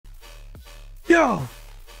Yo. All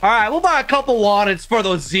right, we'll buy a couple wallets for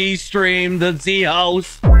the Z stream, the Z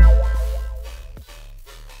host.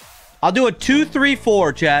 I'll do a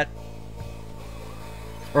 2-3-4, chat.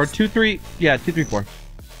 Or 2-3. Yeah, 2-3-4.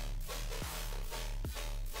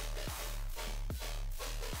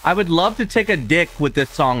 I would love to take a dick with this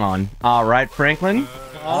song on. All right, Franklin.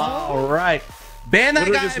 All right. Ban that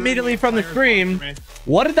guy immediately from the stream.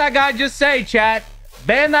 What did that guy just say, chat?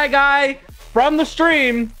 Ban that guy from the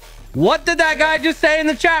stream. What did that guy just say in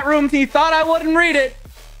the chat room? He thought I wouldn't read it.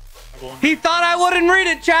 He thought I wouldn't read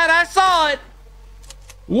it, chat. I saw it.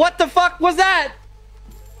 What the fuck was that?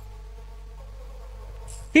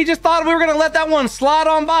 He just thought we were going to let that one slide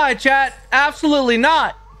on by, chat. Absolutely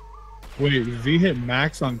not. Wait, Z hit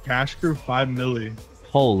max on cash crew 5 milli.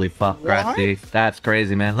 Holy fuck, Grasty. That's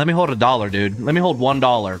crazy, man. Let me hold $1, dude. Let me hold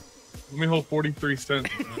 $1. Let me hold 43 cents.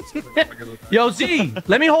 Yo, Z,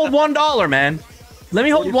 let me hold $1, man. Let me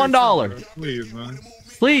hold $1. Please, man.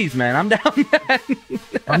 Please, man. I'm down, man.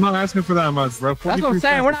 I'm not asking for that much, bro. That's what I'm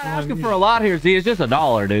saying. We're not asking for a lot here, Z. It's just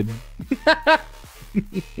 $1, dude.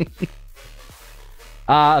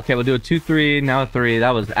 Okay, we'll do a 2-3, now a 3.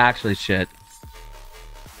 That was actually shit.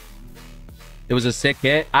 It was a sick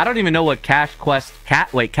hit. I don't even know what Cash Quest...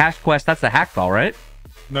 Wait, Cash Quest, that's the hackball, right?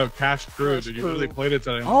 No, Cash Crew. Did you really played it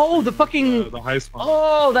today? Oh, the fucking... the high spot.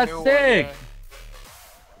 Oh, that's sick.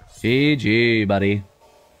 GG, buddy.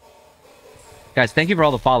 Guys, thank you for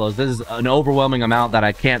all the follows. This is an overwhelming amount that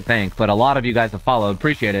I can't thank, but a lot of you guys have followed.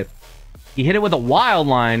 Appreciate it. He hit it with a wild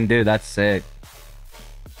line. Dude, that's sick.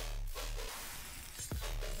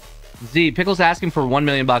 Z, Pickle's asking for $1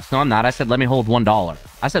 million. No, I'm not. I said, let me hold $1.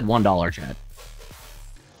 I said $1, Chad.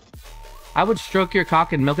 I would stroke your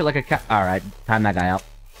cock and milk it like a cat. All right, time that guy out.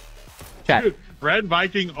 Chat. Dude, Red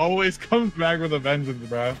Viking always comes back with a vengeance,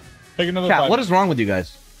 bro. Take another Chat, 5 what is wrong with you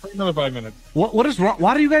guys? Take another 5 minutes. What is wrong?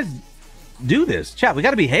 Why do you guys do this? Chat, we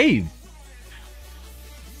got to behave.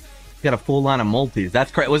 Got a full line of multis. That's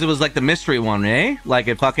crazy. It was like the mystery one, eh? Like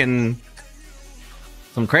it fucking...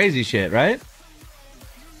 Some crazy shit, right?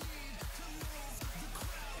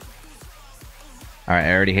 All right,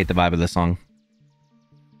 I already hate the vibe of this song.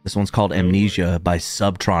 This one's called Amnesia by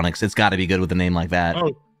Subtronics. It's got to be good with a name like that.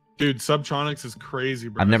 Oh, dude, Subtronics is crazy,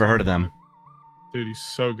 bro. I've never heard of them. Dude, he's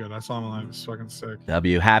so good. I saw him live. He's fucking sick.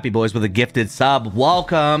 W, happy boys with a gifted sub.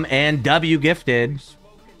 Welcome, and W gifted.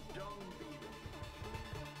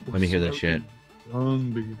 Let me hear this shit.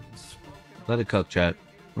 Let it cook, chat.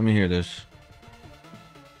 Let me hear this.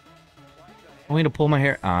 I want me to pull my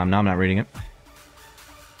hair. No, I'm not reading it.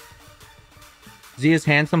 Z is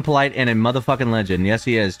handsome, polite, and a motherfucking legend. Yes,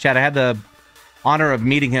 he is. Chad, I had the honor of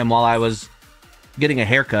meeting him while I was getting a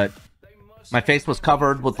haircut. My face was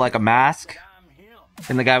covered with like a mask.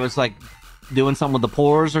 And the guy was like doing something with the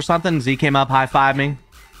pores or something. Z came up, high-fived me.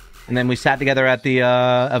 And then we sat together at the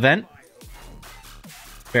event.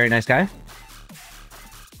 Very nice guy.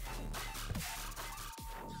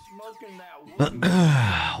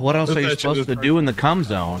 What else are you supposed to do in the cum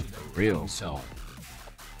zone? Real. So.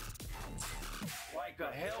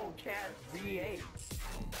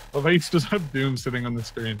 Well, they just have Doom sitting on the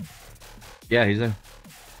screen. Yeah, he's there.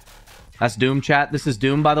 That's Doom, chat. This is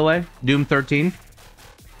Doom, by the way. Doom 13.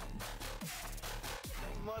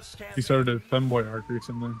 He started a femboy arc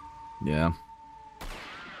recently. Yeah.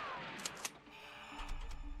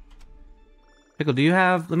 Pickle, do you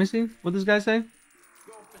have... Let me see. What does this guy say?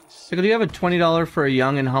 Pickle, do you have a $20 for a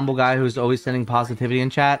young and humble guy who's always sending positivity in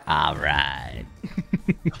chat? All right.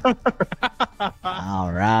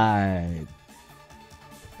 All right.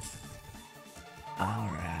 All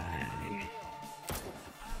right.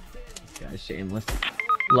 Guy's shameless.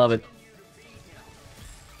 Love it.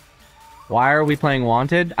 Why are we playing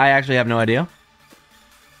Wanted? I actually have no idea.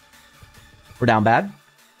 We're down bad.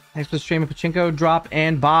 Thanks for the stream, Pachinko. Drop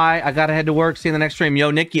and buy. I gotta head to work. See you in the next stream.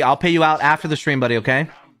 Yo, Nikki, I'll pay you out after the stream, buddy, okay?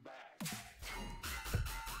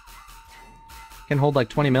 Can hold like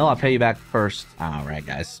 20 mil. I'll pay you back first. All right,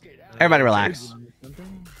 guys. Everybody relax.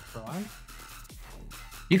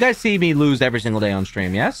 You guys see me lose every single day on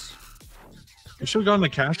stream, yes? You should have gone to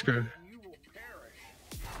Cash Crew.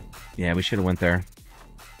 Yeah, we should have went there.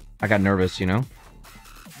 I got nervous, you know?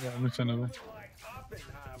 Yeah, understandable.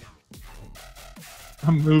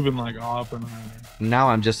 I'm moving like Oppenheimer. Now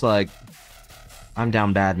I'm just like... I'm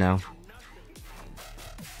down bad now.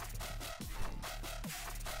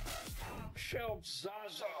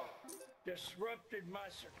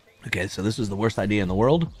 Okay, so this is the worst idea in the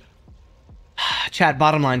world. Chat,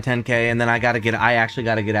 bottom line 10k, and then I actually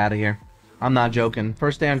gotta get out of here. I'm not joking.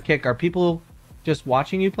 First day on Kick, are people just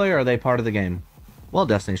watching you play, or are they part of the game? Well,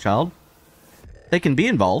 Destiny's Child. They can be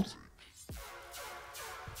involved.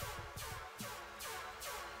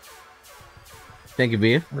 Thank you,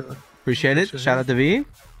 V. Appreciate it. Shout out to V.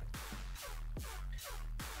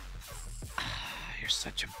 You're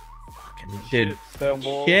such a fucking dude.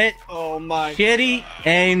 Shit. Oh my. Shitty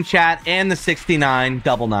aim, chat, and the 69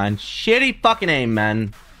 double 9. Shitty fucking aim,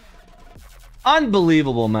 man.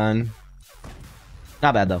 Unbelievable, man.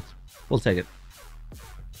 Not bad though. We'll take it.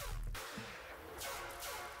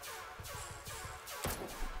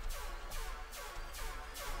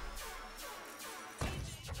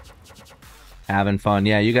 Having fun.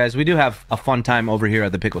 Yeah, you guys, we do have a fun time over here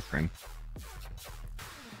at the pickle stream.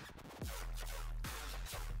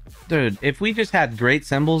 Dude, if we just had great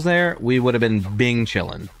symbols there, we would have been Bing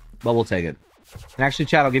chilling. But we'll take it. And actually,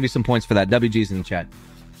 chat, I'll give you some points for that. WG's in the chat.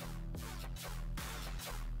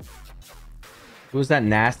 Who was that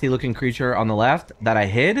nasty looking creature on the left that I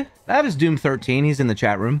hid? That is Doom 13. He's in the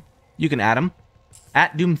chat room. You can add him.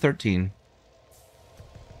 At Doom 13.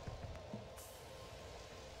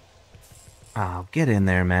 Oh, get in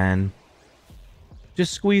there, man.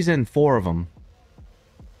 Just squeeze in 4 of them.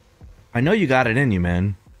 I know you got it in you,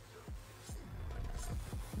 man.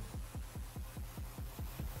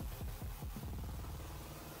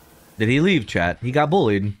 Did he leave, chat? He got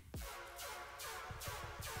bullied.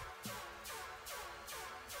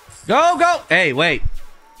 Go, go! Hey, wait.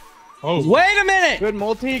 Oh. Wait a minute! Good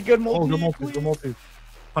multi, good multi. Oh, good multi, good multi.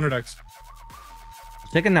 100x.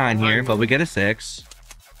 Take a 9 here, but we get a 6.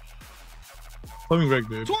 Fleming Rick,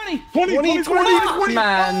 dude. 20! 20.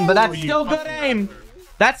 Man, but that's still good aim.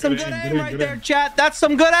 That's some good aim right there, chat. That's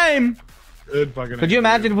some good aim. Good fucking aim. Could you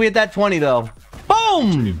imagine if we had that 20, though?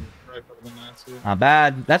 Boom! Not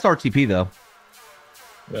bad. That's RTP, though.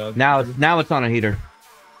 Yeah, Now it's on a heater.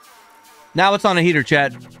 Now it's on a heater,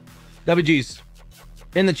 chat. WG's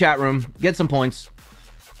in the chat room. Get some points.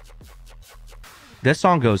 This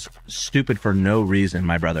song goes stupid for no reason,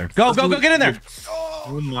 my brother. Go, go, go, get in there.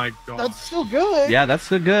 Oh my god. That's still good. Yeah, that's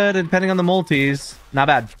still good, depending on the multis. Not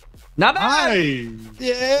bad. Not bad. Nice.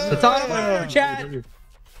 Yeah. It's on a winner, chat.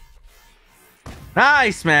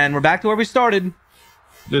 Nice, man. We're back to where we started.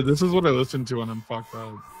 Dude, this is what I listened to when I'm fucked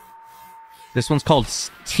up. This one's called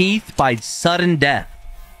Teeth by Sudden Death.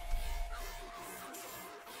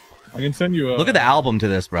 I can send you a... Look at the album to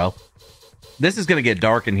this, bro. This is going to get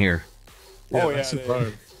dark in here. Oh, yeah. That's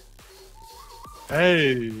superb.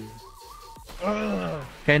 Hey.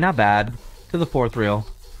 Okay, not bad. To the 4th reel.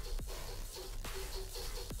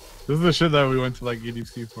 This is the shit that we went to like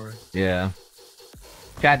EDC for. Yeah.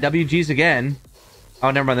 Chat, WG's again.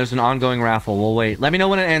 Oh, never mind. There's an ongoing raffle. We'll wait. Let me know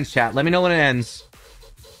when it ends, chat. Let me know when it ends.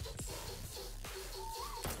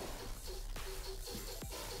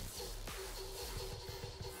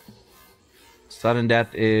 Sudden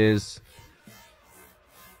Death is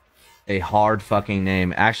a hard fucking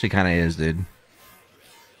name. Actually, kind of is, dude.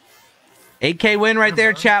 8K win right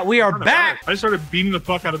there, chat. We are back. I started beating the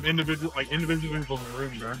fuck out of individual people in the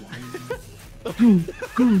room, bro.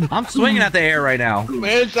 I'm swinging at the air right now.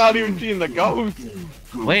 Man's not even seeing the ghost.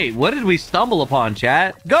 Wait, what did we stumble upon,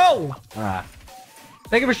 chat? Go!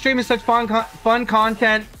 Thank you for streaming such fun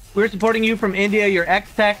content. We're supporting you from India. Your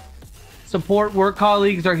ex-tech support work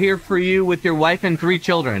colleagues are here for you with your wife and 3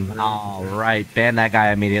 children. All right, ban that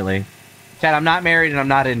guy immediately. Chat, I'm not married and I'm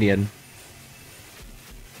not Indian.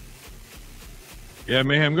 Yeah,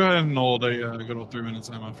 Mayhem, go ahead and hold a good old 3 minutes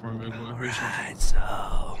time out for me. Alright,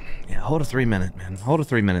 so... Yeah, hold a 3 minute, man. Hold a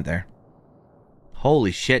 3 minute there.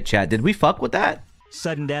 Holy shit, chat. Did we fuck with that?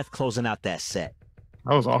 Sudden Death closing out that set.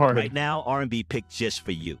 That was hard. Right now, R&B picked just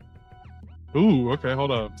for you. Ooh, okay,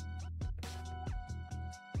 hold up.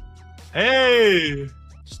 Hey!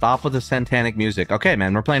 Stop with the satanic music. Okay,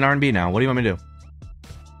 man, we're playing R&B now. What do you want me to do?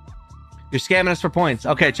 You're scamming us for points.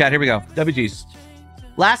 Okay, chat, here we go. WG's.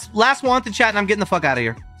 Last wanted, chat, and I'm getting the fuck out of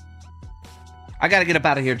here. I gotta get up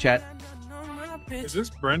out of here, chat. Is this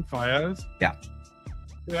Brent Fayez? Yeah.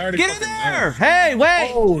 Get in there! Hey,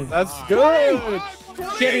 wait! Oh, that's good.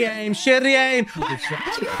 Shitty aim, shitty aim.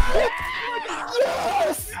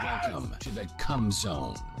 Welcome to the cum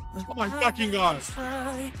zone. Oh my fucking god.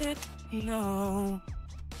 No.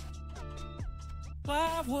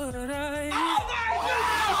 Why would I?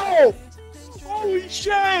 Oh! Holy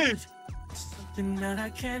shit! Something that I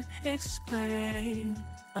can't explain.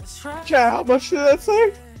 I try. Chat, how much did that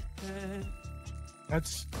say?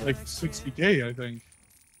 That's like 60K, I think.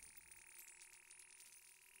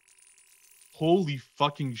 Holy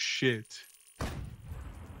fucking shit.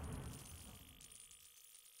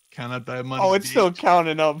 Count that money. Oh, it's still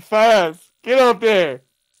counting up fast. Get up there.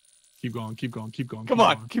 Keep going, keep going, keep going. Come keep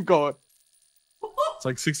on, going. keep going. It's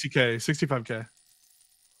like 60K, 65K.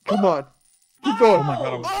 Come on. Keep going. Oh my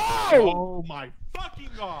god. Oh! Oh my fucking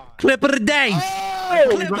god. Clip of the day.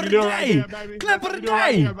 Clip of the day. Clip of the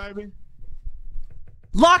day.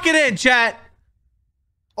 Lock it in, chat.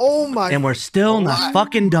 Oh my. And we're still not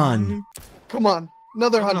fucking done. Come on.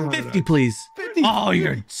 Another 100. 50, please. 50. Oh,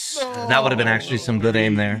 you're... That would have been actually some good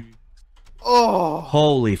aim there. Oh.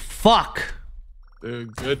 Holy fuck.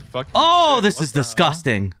 Dude, good fucking Oh, shit. this What is the hell?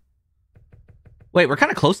 disgusting. Wait, we're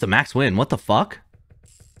kind of close to max win. What the fuck?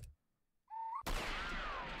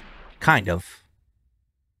 Kind of.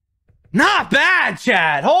 Not bad,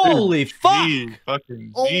 chat. Holy fuck. G,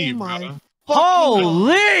 fucking Oh G, my. bro.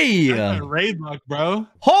 Holy. That's a raid luck, bro.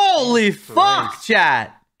 Holy fuck,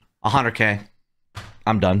 chat. 100K.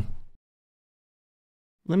 I'm done.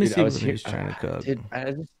 Let me Dude, see I what was he's here- trying to cook. Dude,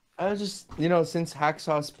 I was just, you know, since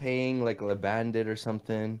Hacksaw's paying like Le Bandit or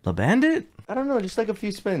something. The bandit? I don't know, just like a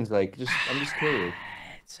few spins. Like, just I'm just curious.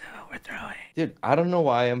 So we're throwing. Dude, I don't know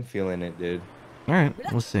why I'm feeling it, dude. All right,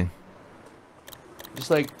 we'll see.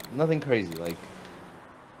 Just like nothing crazy, like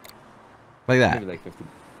Like that. maybe like 50.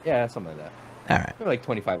 Yeah, something like that. All right. Maybe like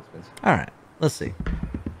 25 spins. All right. Let's see.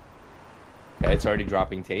 Okay, it's already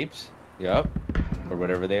dropping tapes. Yep. Or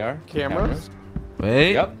whatever they are. Cameras?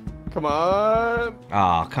 Wait. Yep. Come on.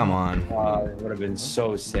 Oh, come on. It would have been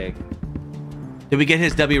so sick. Did we get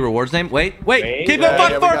his W rewards name? Wait. Wait. Keep Yeah, going.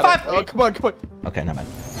 5, we 4, got 5. it. Oh, come on, come on. Okay, not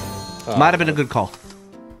bad. Might have been a good call.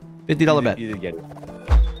 $50 bet. You did get it.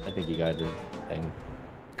 I think you got the thing.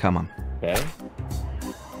 Come on. Okay.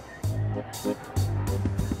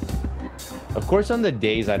 Of course, on the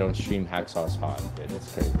days I don't stream Hacksaw's hot, dude,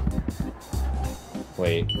 it's crazy.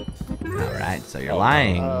 Wait. All right. So you're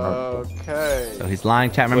lying. Okay. So he's lying.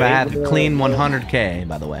 Chat. Remember, I had to clean 100K,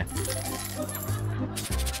 by the way.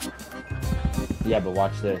 Yeah, but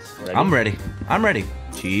watch this. Ready? I'm ready. I'm ready.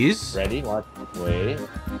 Cheese. Ready? Watch. Wait.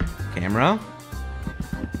 Camera.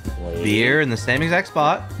 Wait. Beer in the same exact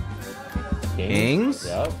spot. Kings.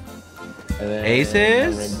 Yep. And then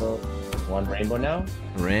Aces. One rainbow now.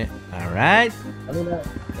 All right.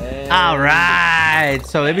 And All right.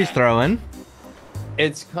 So Ibby's throwing.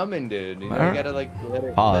 It's coming, dude. You know, Alright. you gotta like let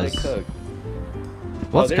it Pause. cook.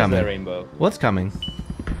 What's there's coming? The rainbow. What's coming?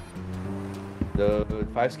 The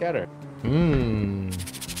 5 scatter. Mmm.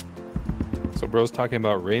 So bro's talking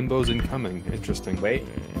about rainbows incoming. Interesting. Wait.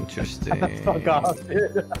 Interesting. Fuck off,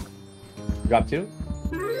 dude. Drop 2.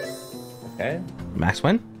 Okay. Max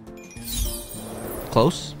win.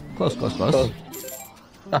 Close. Close. Close.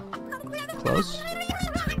 All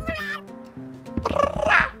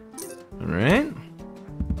right.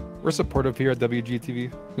 We're supportive here at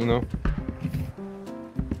WGTV. You know.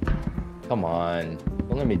 Come on.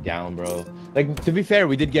 Don't let me down, bro. Like, to be fair,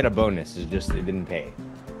 we did get a bonus. It's just, it didn't pay.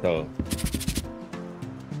 So.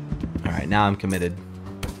 All right. Now I'm committed.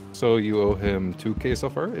 So you owe him 2K so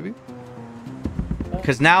far, maybe?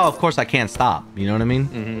 Because now, of course, I can't stop. You know what I mean?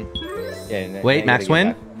 Mm-hmm. Yeah, and Wait, I max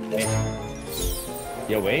gotta win? get back.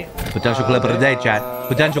 Yeah, wait. Potential clip of the day, chat.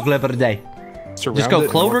 Potential clip of the day. Just go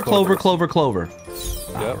clover. All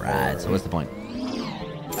right. So what's the point?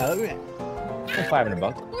 Okay.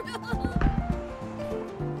 $500.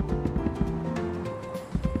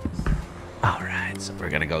 All right. So we're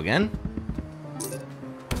gonna go again.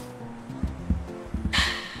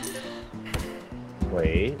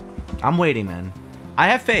 Wait. I'm waiting, man. I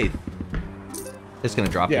have faith. It's gonna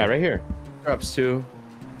drop. Yeah, here. right here. Drops 2.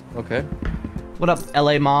 Okay. What up,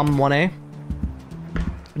 LA Mom 1A?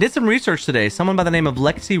 I did some research today. Someone by the name of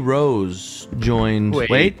Lexi Rose joined.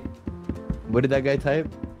 Wait. What did that guy type?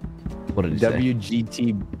 What did he say?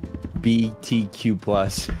 WGTBTQ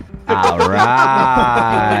plus. All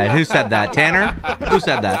right. Who said that? Tanner? Who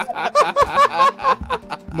said that?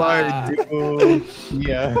 My dude.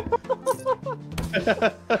 Yeah.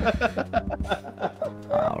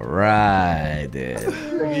 All right, dude.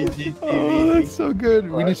 Oh, that's so good.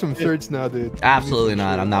 We need some shirts now, dude. Absolutely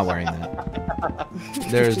not. I'm not wearing that.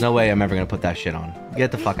 There is no way I'm ever gonna put that shit on.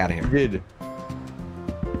 Get the fuck out of here. Dude.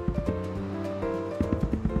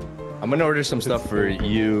 I'm gonna order some stuff for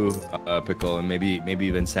you, Pickle, and maybe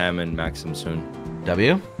even Sam and Maxim soon.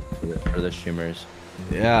 W? For the streamers.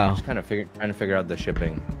 Yeah. Just kind of trying to figure out the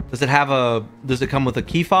shipping. Does it have a? Does it come with a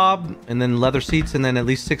key fob and then leather seats and then at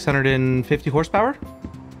least 650 horsepower?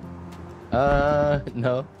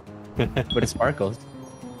 No. But it sparkles.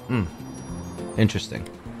 Hmm. Interesting.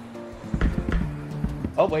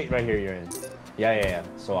 Oh wait, right here you're in. Yeah.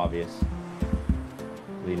 So obvious.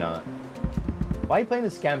 Really not. Why are you playing the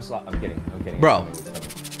scam slot? I'm kidding. Bro.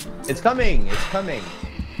 It's coming.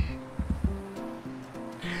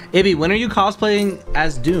 Ibby, when are you cosplaying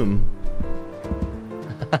as Doom?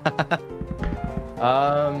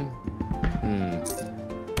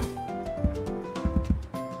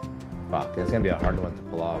 Fuck, it's gonna be a hard one to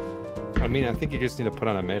pull off. I mean, I think you just need to put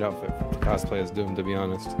on a maid outfit to cosplay as Doom, to be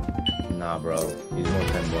honest. Nah, bro. He's more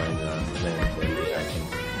flamboyant than I think.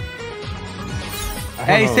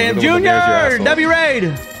 Hey, Sam Jr. W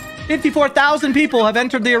Raid. 54,000 people have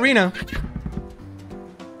entered the arena.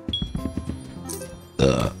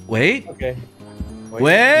 Wait. Okay.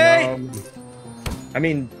 Wait. I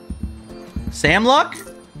mean, Sam Luck?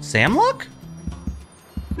 Sam Luck?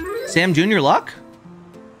 Sam Jr. Luck?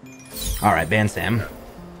 All right, ban Sam.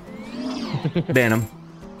 Ban him.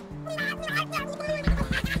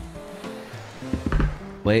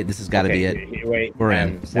 Wait, this has got to be it. Wait, we're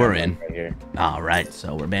in. We're in. Right here. All right,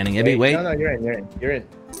 so we're banning Ibby. Wait. No, you're in. You're in.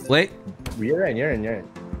 Wait. You're in.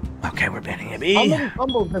 Okay, we're banning Ibby. How many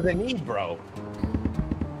combos does it need, bro?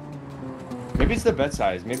 Maybe it's the bet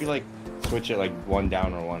size. Maybe like switch it like one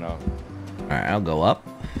down or one up. All right, I'll go up.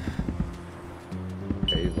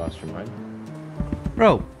 Okay, you've lost your mind.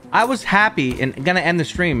 Bro, I was happy and gonna end the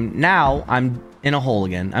stream. Now I'm in a hole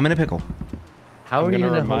again. I'm in a pickle. How are you in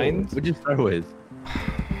a remind? What'd you start with?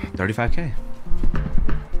 35K.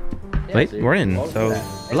 Yeah, Wait, so we're in. you're So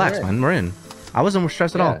relax, man. We're in. I wasn't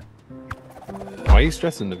stressed at all. Why are you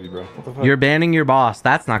stressing to me, bro? What the fuck? You're banning your boss.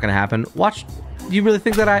 That's not gonna happen. Watch. You really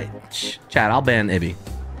think that Chad, I'll ban Ibby.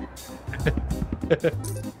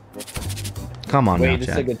 Come on now, this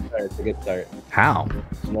Chad. is a good start. It's a good start. How?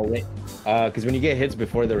 No, wait. Because when you get hits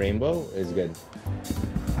before the rainbow, it's good.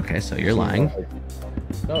 Okay, so you're lying.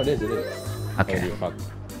 No, it is. Okay. Oh, fuck.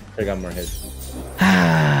 I got more hits.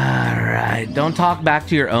 Alright, don't talk back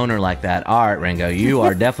to your owner like that. Alright, Rango, you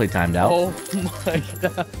are definitely timed out. Oh my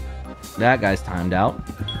god. That guy's timed out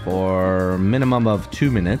for a minimum of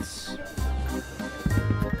 2 minutes.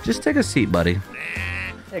 Just take a seat, buddy.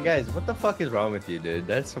 Hey guys, what the fuck is wrong with you, dude?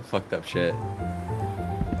 That's some fucked up shit.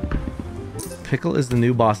 Pickle is the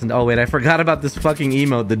new boss. And oh wait, I forgot about this fucking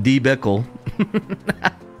emote, the D-Bickle.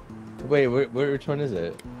 Wait, which one is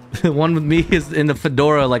it? The one with me is in the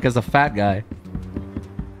fedora, like as a fat guy.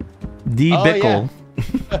 D-Bickle.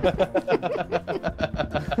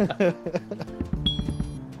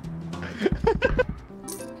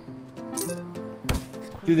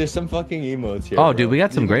 Dude, there's some fucking emotes here. Oh, dude, we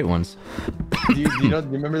got some great ones. Do you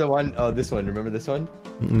remember the one? Oh, this one. Remember this one?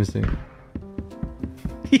 Let me see.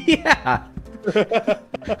 Yeah.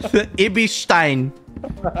 The Ibby Stein.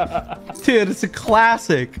 Dude, it's a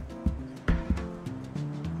classic.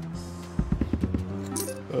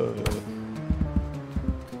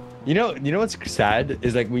 You know what's sad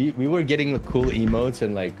is like we were getting the cool emotes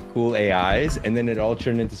and like cool AIs, and then it all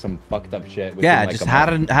turned into some fucked up shit. Yeah, like just how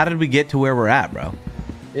did we get to where we're at, bro?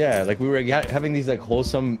 Yeah, like we were having these like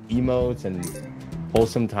wholesome emotes and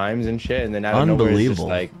wholesome times and shit, and then out of nowhere it's just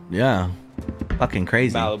like yeah, fucking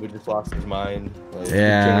crazy. Malibu just lost his mind. Like,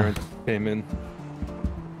 Yeah, came in.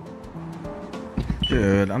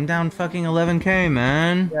 dude, I'm down fucking 11K,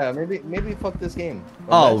 man. Yeah, maybe fuck this game.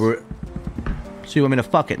 Oh, so you want me to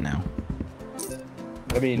fuck it now?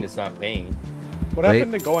 I mean, it's not paying. What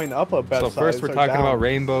happened to going up a bet So first size we're or talking down? about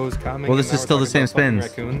rainbows coming. Well, this and is now still we're the same talking about spins.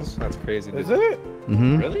 fucking raccoons? That's crazy. Is Dude. it?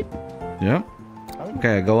 Mm-hmm. Really? Yeah.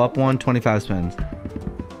 Okay, go up 125 spins.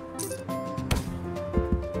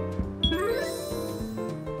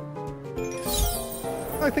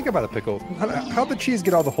 I think about it, Pickle. How'd the cheese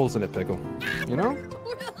get all the holes in it, Pickle? You know?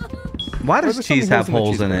 Why does there's so many cheese have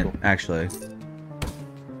holes holes in in the it, cheese, actually?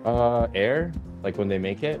 Air? Like when they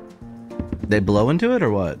make it? They blow into it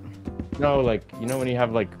or what? No, like, you know when you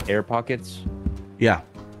have like air pockets? Yeah.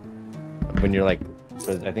 When you're like,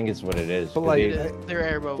 so I think it's what it is. But like, They're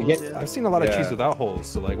air bubbles. I've seen a lot of Yeah. cheese without holes.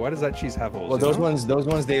 So like, why does that cheese have holes? Well, you those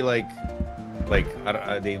know? ones, they like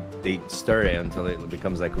they stir it until it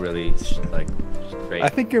becomes like really like straight. I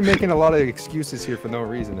think you're making a lot of excuses here for no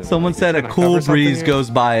reason. Someone Like, said you're a trying to cool cover something breeze here? goes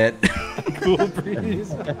by it. Cool breeze.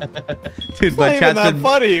 Dude, but Not even chat's that been,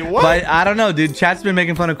 funny. What? but I don't know, dude. Chat's been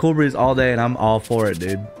making fun of Cool Breeze all day, and I'm all for it,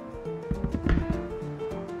 dude.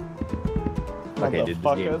 Okay, dude, this game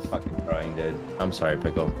Motherfuckers. is fucking trying, dude. I'm sorry,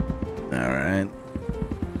 Pickle. All right.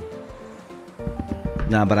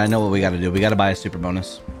 Nah, but I know what we got to do. We got to buy a super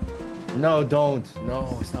bonus. No, don't.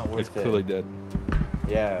 No, it's not worth It's it. clearly dead.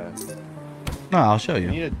 Yeah. No, I'll show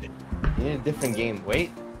You you. need a different game. Wait.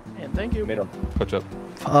 Man, thank you. Middle. Touch up.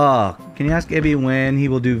 Can you ask Ibby when he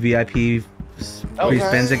will do VIP free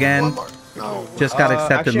spins again? One more. No. Just got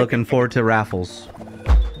accepted. actually, Looking forward to raffles.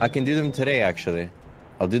 I can do them today, actually.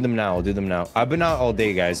 I'll do them now. I've been out all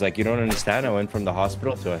day, guys. Like, you don't understand. I went from the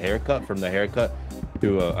hospital to a haircut, from the haircut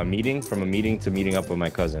to a meeting, from a meeting to meeting up with my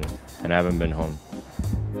cousin, and I haven't been home.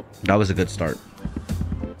 That was a good start.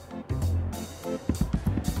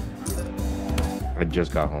 I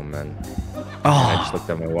just got home, man. Oh, I just looked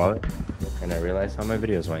at my wallet. and I realized how my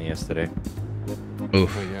videos went yesterday.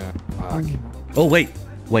 Oof. Oh, yeah. Fuck. Oh, wait.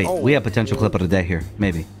 We have potential clip of the day here.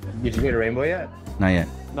 Maybe. Did you get a rainbow yet? Not yet.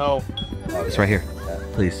 No. It's right here.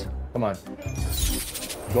 Please. Come on.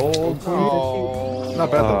 Gold. Oh. Not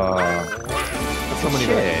bad though. That's so many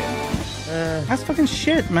Shit. That's fucking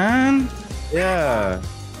shit, man. Yeah.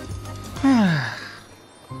 I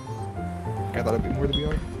thought it'd be more to be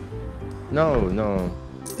honest. No.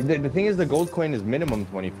 The thing is, the gold coin is minimum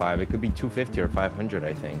 25. It could be 250 or 500,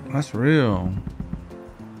 I think. That's real.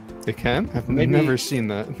 It can? I've Maybe- never seen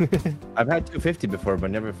that. I've had 250 before,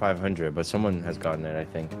 but never 500. But someone has gotten it, I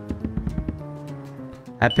think.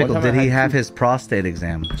 At Pickle, One time did I he had have his prostate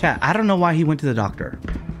exam? Chat, I don't know why he went to the doctor.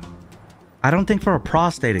 I don't think for a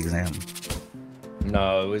prostate exam.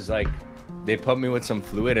 No, it was like they put me with some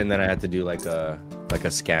fluid, and then I had to do like a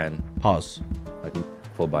scan, Pause. like a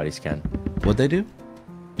full body scan. What'd they do?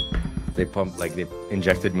 They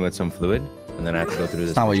injected me with some fluid, and then I had to go through this.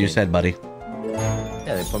 That's not what you machine. said, buddy.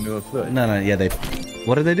 Yeah, they put me with fluid. No, yeah, they...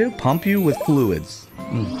 What did they do? Pump you with fluids.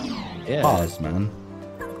 Yeah. Pause, man.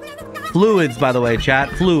 Fluids, by the way, chat.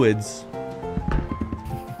 Fluids.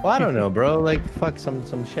 Well, I don't know, bro. Like, fuck, some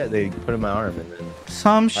shit they put in my arm, and then.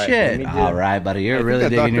 Some right, shit. let me do- All right, buddy. You're I think really that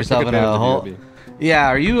digging doctor yourself took in a advantage of hole. you, Yeah,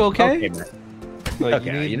 are you okay? Okay, man. Like,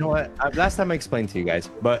 Okay, you know what? Last time I explained to you guys,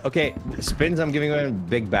 but okay, spins I'm giving away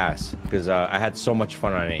big bass because I had so much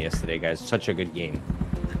fun on it yesterday, guys. Such a good game.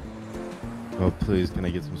 Oh, please, can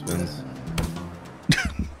I get some spins?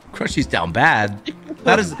 Crunchy's down bad.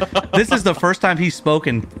 This is the first time he's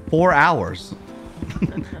spoken 4 hours.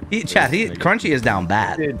 Crunchy is down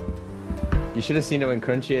bad. Dude, you should have seen it when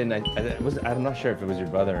Crunchy and I'm not sure if it was your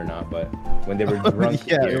brother or not, but when they were drunk.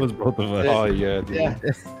 Yeah, here. it was both of us. oh yeah, dude. Yeah.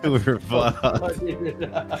 We were fucked.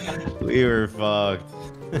 We were fucked.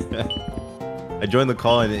 I joined the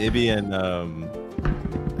call and Ibby and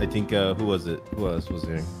I think who was it? Who else was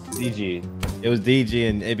there? DG. It was DG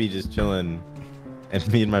and Ibby just chilling,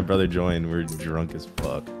 and me and my brother joined. We're drunk as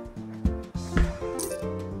fuck.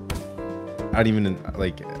 I don't even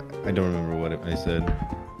like. I don't remember what I said.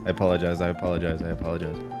 I apologize. I've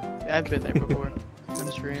been there before. On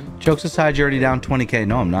the stream. Jokes aside, you're already down 20k.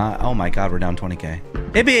 No, I'm not. Oh my god, we're down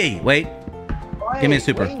 20k. Ibby, wait. Give me a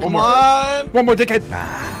super. Come on! One more dickhead!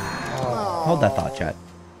 Hold that thought, chat.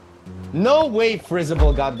 No way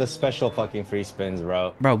Frizzable got the special fucking free spins,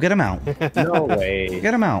 bro. Bro, get him out. No way.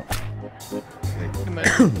 Get him out.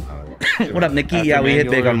 What up, Nikki? After Yeah, we hit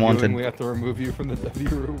big manual unwanted. reviewing, we have to remove you from the W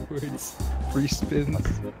rewards. Free spins.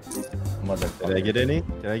 Motherfucker. Did I get any?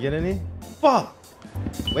 Did I get any? Fuck.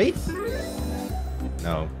 Wait.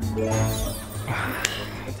 No.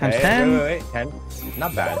 Times 10? Wait. 10.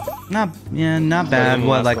 Not bad. Not bad.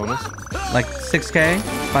 What, like 6k?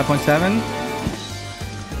 5.7?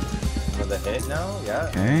 For the hit now? Yeah.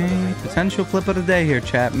 Okay. Potential clip of the day here,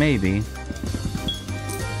 chat. Maybe.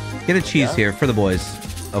 Get a cheese here for the boys.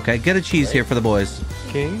 Okay, get a cheese here for the boys.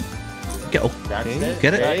 King? Get, oh, That's it.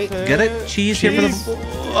 get it. Get it. Cheese here for the.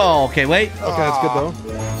 Oh, okay. Wait. Okay, that's good though.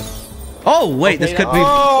 Oh wait, this could be.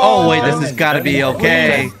 Oh wait, this has got to be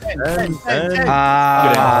okay.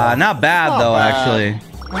 Not bad though, actually.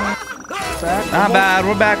 Not bad.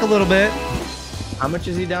 We're back a little bit. How much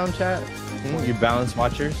is he down, chat? You balance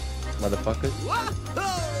watchers, motherfuckers.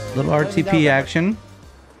 Little RTP action.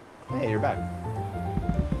 Hey, you're back.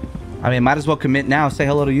 I mean, might as well commit now. Say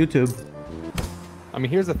hello to YouTube. I mean,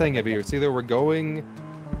 here's the thing, Ibby. It's either we're going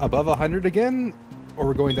above 100 again, or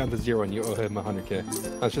we're going down to 0 and you owe him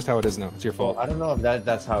 100k. That's just how it is now. It's your fault. Well, I don't know if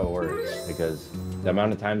that's how it works, because the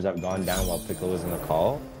amount of times I've gone down while Pickle was in the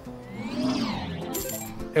call.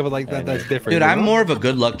 Yeah, but like that's different. Dude, you I'm know? more of a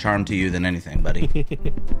good luck charm to you than anything, buddy.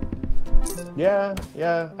 Yeah.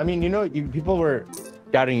 I mean, you know, people were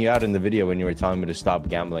shouting you out in the video when you were telling me to stop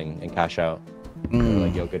gambling and cash out. They were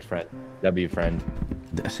like, yo, good friend. W friend.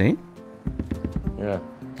 See? Yeah.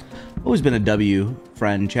 Always been a W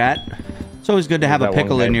friend, chat. It's always good to have a That one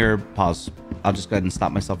pickle guy- in your pause. I'll just go ahead and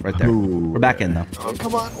stop myself right there. We're back in though. Oh,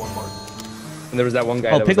 come on, one more. And there was that one guy.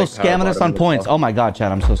 Oh, that was, Pickle's like, power scamming us bottom on in the points. call. Oh my god,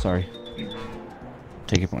 chat, I'm so sorry.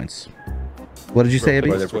 Take your points. What did you say, Or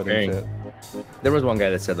Abby? they're preparing. There was one guy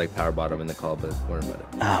that said like power bottom in the call, but don't worry about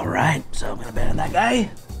it. All right, so I'm gonna ban that guy.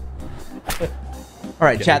 All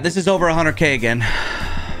right, chat, this is over 100k again.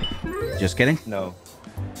 Just kidding. No.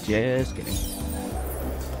 Just kidding.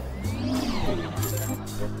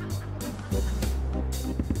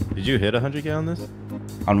 Did you hit 100k on this?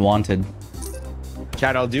 Unwanted.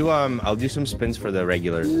 Chad, I'll do some spins for the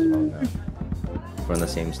regulars as well now. We're in the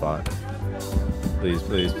same slot. Please.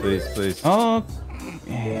 Oh.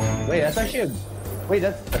 Wait, that's actually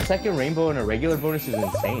that's a second rainbow and a regular bonus is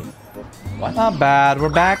insane. Not bad. We're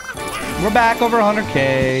back. We're back over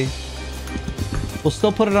 100K. We'll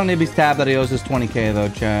still put it on Ibby's tab that he owes us 20K though,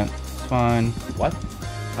 chat. It's fine. What?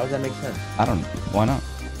 How does that make sense? I don't know. Why not?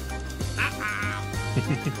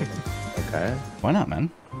 Okay. Why not,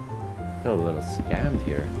 man? Feel a little scammed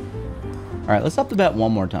here. All right, let's up the bet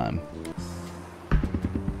one more time.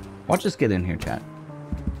 Watch us get in here, chat.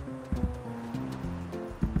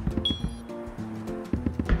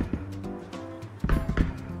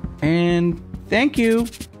 And thank you.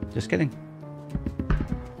 Just kidding.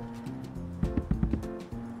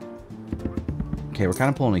 Okay, we're kind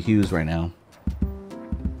of pulling a Hughes right now.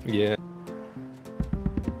 Yeah.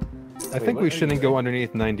 I think we shouldn't go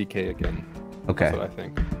underneath 90K again. Okay. That's what I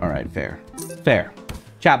think. All right, fair. Fair.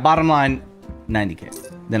 Chat, bottom line,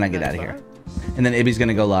 90K. Then I get out of here. And then Ibby's going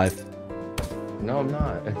to go live. No, I'm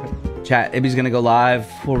not. Chat, Ibby's going to go live.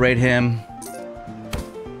 We'll rate him. It's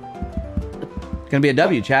going to be a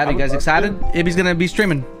W, chat. Are you guys excited? Ibby's going to be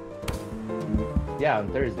streaming. Yeah,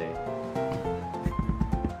 on Thursday.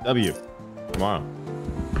 W. Tomorrow.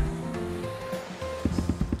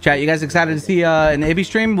 Chat, you guys excited to see an Ibby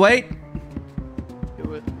stream? Wait.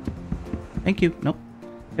 Do it. Thank you. Nope.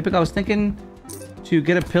 Epic, I was thinking to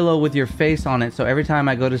get a pillow with your face on it, so every time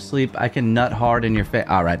I go to sleep, I can nut hard in your face.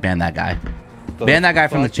 All right, ban that guy. Ban that guy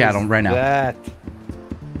from the channel right now.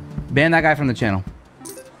 Ban that guy from the channel.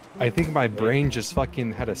 I think my brain just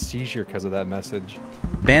fucking had a seizure because of that message.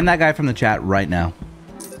 Ban that guy from the chat right now.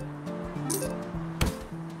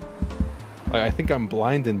 I think I'm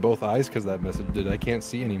blind in both eyes because that message did. I can't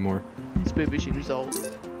see anymore. This baby should resolve.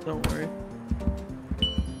 Don't worry.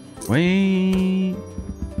 Wait.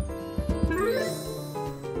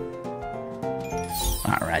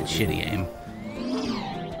 All right, shitty aim.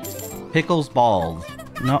 Pickles bald.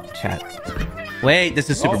 No, chat. Wait,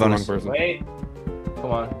 this is super bonus. Wait.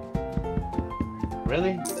 Come on.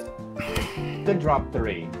 Really? Good drop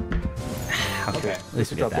 3. Okay. At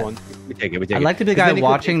least we get Drop that. one. We take it. We take I'd it. like to be the guy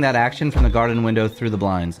watching that action from the garden window through the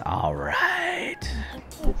blinds. All right.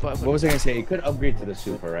 What was I gonna say? You could upgrade to the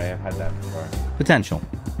super, right? I've had that before. Potential.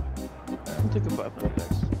 I'll take a 500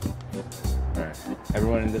 bucks. Alright.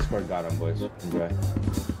 Everyone in Discord got them, boys. Enjoy.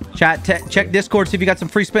 Chat, check Discord, see if you got some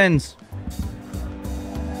free spins.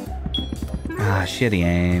 Ah, shitty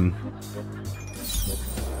aim.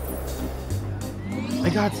 I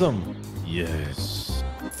got some. Yes.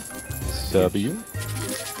 W.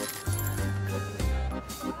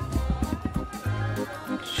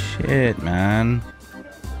 Shit, man.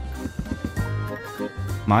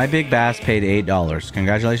 My Big Bass paid $8.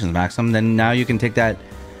 Congratulations, Maxim. Then now you can take that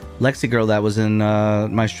Lexi girl that was in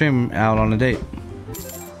my stream out on a date.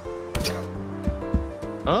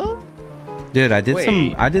 Huh? Dude, I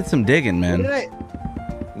did some digging, man.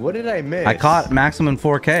 What did I miss? I caught Maxim in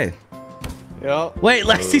 4K. Yeah. Wait,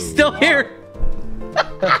 Lexi's still here.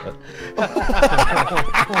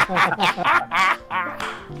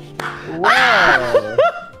 Wow.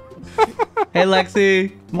 Hey,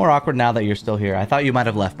 Lexi. More awkward now that you're still here. I thought you might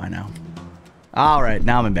have left by now. All right,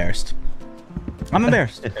 now I'm embarrassed. I'm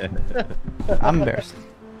embarrassed. I'm embarrassed.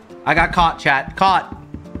 I got caught, chat. Caught.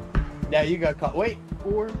 Yeah, you got caught. Wait.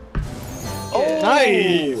 4. Oh,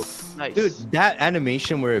 Nice. nice. Dude, that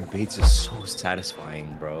animation where it baits is so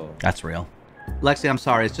satisfying, bro. That's real. Lexi, I'm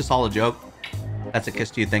sorry. It's just all a joke. That's a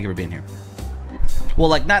kiss to you. Thank you for being here. Well,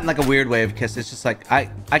 like, not in like a weird way of kiss. It's just like, I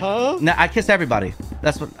kiss everybody.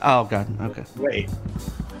 That's what, oh, God. Okay. Wait.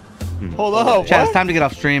 Hold on. Chat, it's time to get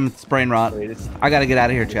off stream. It's brain rot. I gotta get out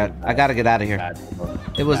of here, chat. I gotta get out of here.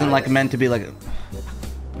 It wasn't like meant to be like.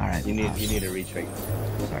 All right. You need a retreat.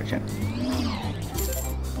 Sorry, chat.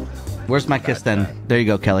 Where's my kiss then? There you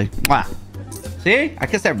go, Kelly. Wow. See? I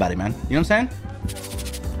kissed everybody, man. You know what I'm saying?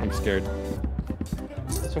 I'm scared.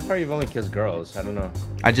 So far, you've only kissed girls. I don't know.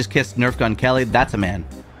 I just kissed Nerf Gun Kelly. That's a man.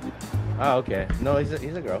 Oh, okay. No, he's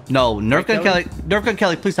a girl. No, Nerf Gun Kelly? Kelly. Nerf Gun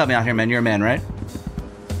Kelly, please help me out here, man. You're a man, right?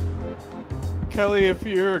 Kelly, if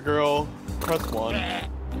you're a girl, press 1.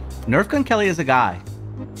 Nerf Gun Kelly is a guy.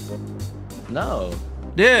 No.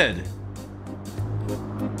 Dude.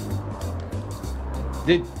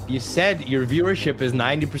 Dude, you said your viewership is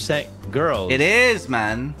 90% girls. It is,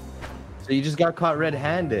 man. So you just got caught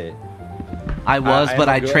red-handed. I was, but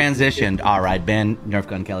I am a girl. transitioned. All right, ban Nerf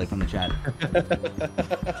Gun Kelly from the chat.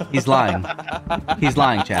 He's lying. He's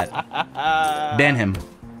lying, chat. Ban him.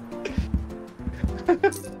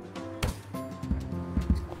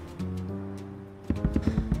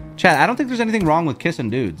 Chat, I don't think there's anything wrong with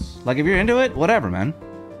kissing dudes. Like, if you're into it, whatever, man.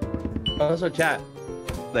 Also, chat.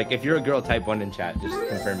 Like, if you're a girl, type 1 in chat. Just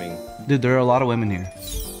confirming. Dude, there are a lot of women here.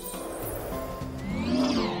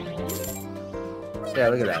 Yeah,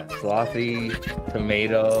 look at that. Slothy,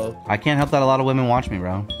 tomato. I can't help that a lot of women watch me,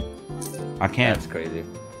 bro. I can't. That's crazy.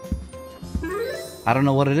 I don't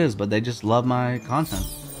know what it is, but they just love my content.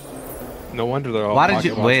 No wonder they're all. Why did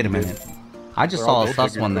you pocket wait a watching, minute? I just They're saw all a gold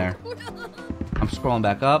sus diggers, one bro. there. I'm scrolling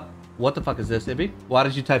back up. What the fuck is this, Ibby? Why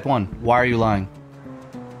did you type 1? Why are you lying?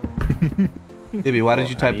 Ibby, why did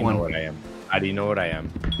you type How do you 1? know what I am? How do you know what I am?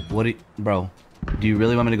 What do you, bro? Do you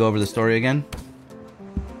really want me to go over the story again?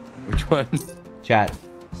 Which one? Chat.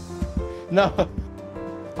 No.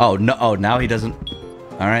 Oh no! Oh, now he doesn't.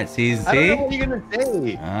 All right, see. I don't know what you're gonna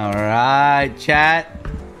say. All right, chat.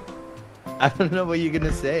 I don't know what you're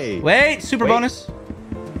gonna say. Wait, super bonus.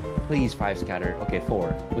 Please, 5 scatter. Okay,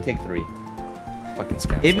 4. We'll take 3. Fucking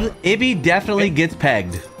scatter. Ibby definitely gets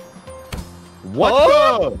pegged. What?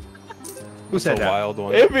 Oh! Who said That's a that? wild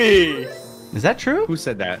one. Ibby! Is that true? Who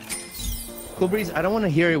said that? Cool Breeze, I don't want to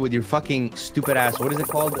hear it with your fucking stupid ass. What is it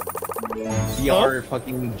called? VR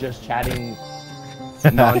fucking just chatting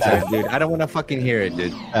nonsense, dude. I don't want to fucking hear it,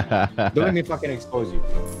 dude. Don't let me fucking expose you.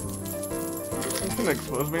 You can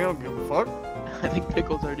expose me, I don't give a fuck. I think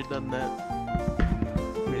Pickle's already done that.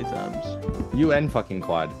 Many times. You and fucking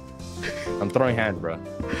Quad. I'm throwing hands, bro.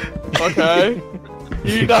 Okay.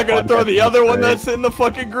 You're not gonna throw the other one that's in the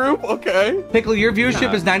fucking group? Okay. Pickle, your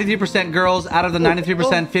viewership is 93% girls. Out of the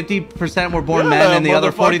 93%, 50% were born men, and the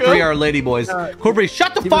other motherfucker. 43 are lady boys. Corbry,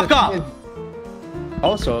 shut the fuck up!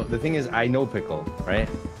 Also, the thing is, I know Pickle, right?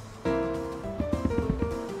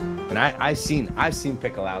 And I've seen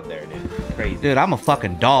Pickle out there, dude. Crazy. Dude, I'm a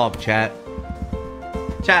fucking dog, chat.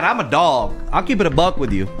 Chat, I'm a dog. I'll keep it a buck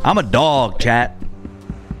with you. I'm a dog, chat.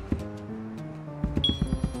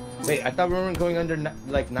 Wait, I thought we weren't going under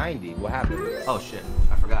like 90. What happened? Oh shit,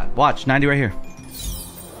 I forgot. Watch, 90 right here.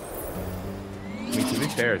 I mean, to be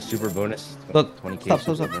fair, super bonus. Look, 20K stop.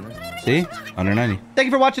 super bonus. See? Under 90. Thank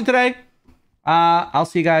you for watching today. I'll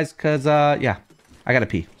see you guys, cause yeah, I gotta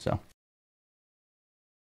pee, so.